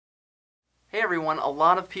Hey everyone, a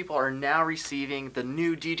lot of people are now receiving the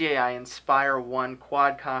new DJI Inspire 1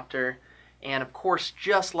 quadcopter, and of course,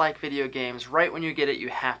 just like video games, right when you get it, you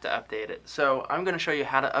have to update it. So I'm going to show you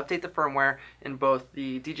how to update the firmware in both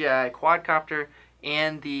the DJI quadcopter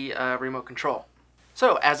and the remote control.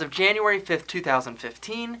 So as of January 5th,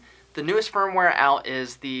 2015, the newest firmware out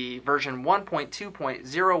is the version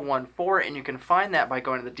 1.2.014, and you can find that by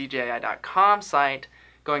going to the DJI.com site,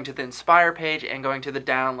 going to the Inspire page, and going to the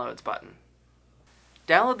Downloads button.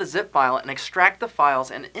 Download the zip file and extract the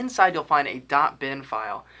files, and inside you'll find a .bin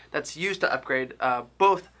file that's used to upgrade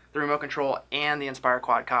both the remote control and the Inspire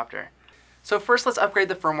quadcopter. So first let's upgrade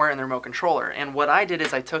the firmware in the remote controller, and what I did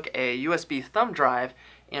is I took a USB thumb drive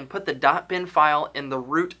and put the .bin file in the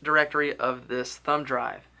root directory of this thumb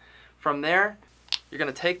drive. From there, you're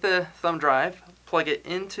going to take the thumb drive, plug it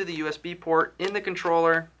into the USB port in the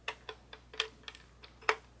controller,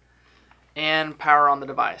 and power on the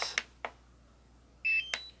device.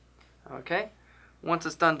 Okay, once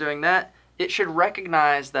it's done doing that, it should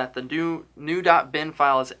recognize that the new .bin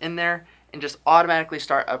file is in there and just automatically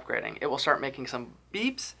start upgrading. It will start making some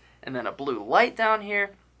beeps and then a blue light down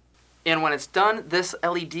here. And when it's done, this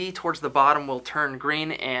LED towards the bottom will turn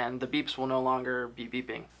green and the beeps will no longer be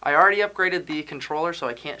beeping. I already upgraded the controller, so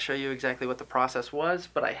I can't show you exactly what the process was,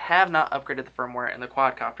 but I have not upgraded the firmware in the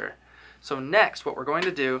quadcopter. So next, what we're going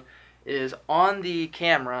to do is on the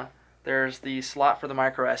camera, there's the slot for the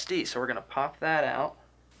micro SD. So we're going to pop that out,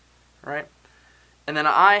 right? And then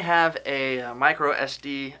I have a micro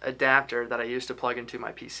SD adapter that I use to plug into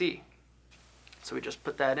my PC. So we just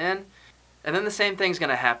put that in. And then the same thing's going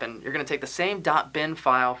to happen. You're going to take the same .bin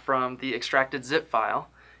file from the extracted zip file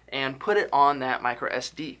and put it on that micro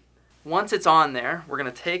SD. Once it's on there, we're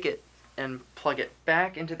going to take it and plug it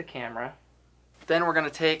back into the camera. Then we're going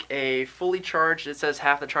to take a fully charged, it says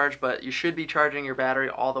half the charge, but you should be charging your battery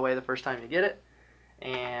all the way the first time you get it,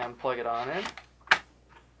 and plug it on in,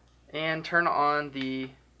 and turn on the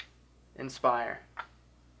Inspire.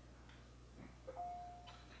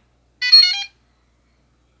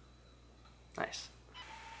 Nice.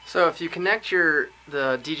 So if you connect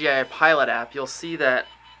the DJI Pilot app, you'll see that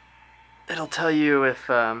it'll tell you if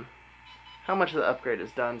how much of the upgrade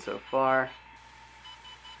is done so far.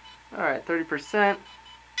 Alright, 30%.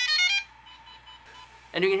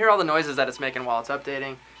 And you can hear all the noises that it's making while it's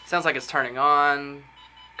updating. Sounds like it's turning on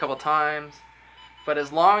a couple times. But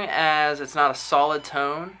as long as it's not a solid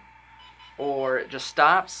tone or it just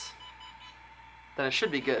stops, then it should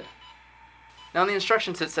be good. Now in the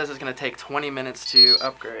instructions it says it's going to take 20 minutes to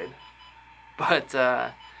upgrade. But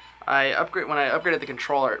when I upgraded the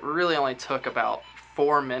controller, it really only took about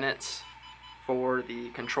 4 minutes for the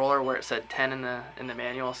controller, where it said 10 in the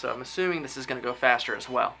manual, so I'm assuming this is going to go faster as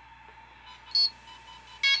well.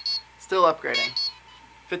 Still upgrading.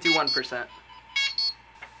 51%.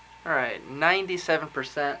 Alright,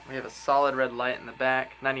 97%. We have a solid red light in the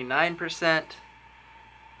back. 99%.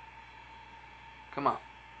 Come on.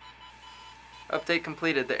 Update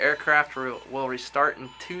completed. The aircraft will restart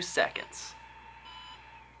in 2 seconds.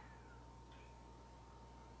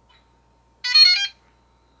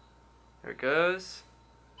 There it goes.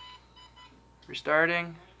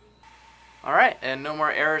 Restarting. Alright, and no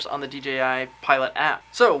more errors on the DJI Pilot app.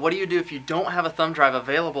 So, what do you do if you don't have a thumb drive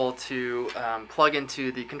available to plug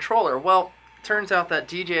into the controller? Well, it turns out that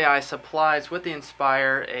DJI supplies with the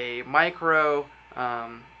Inspire a micro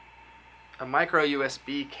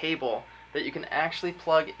USB cable that you can actually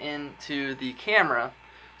plug into the camera.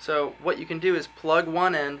 So what you can do is plug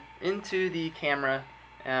one end into the camera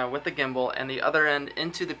with the gimbal and the other end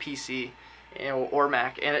into the PC or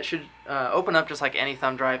Mac, and it should open up just like any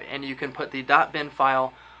thumb drive, and you can put the .bin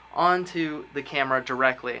file onto the camera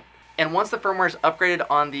directly. And once the firmware is upgraded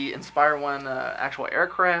on the Inspire 1 actual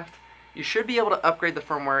aircraft, you should be able to upgrade the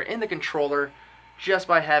firmware in the controller just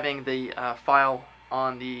by having the file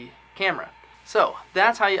on the camera. So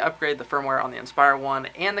that's how you upgrade the firmware on the Inspire 1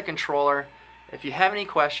 and the controller. If you have any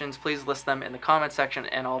questions, please list them in the comment section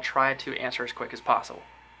and I'll try to answer as quick as possible.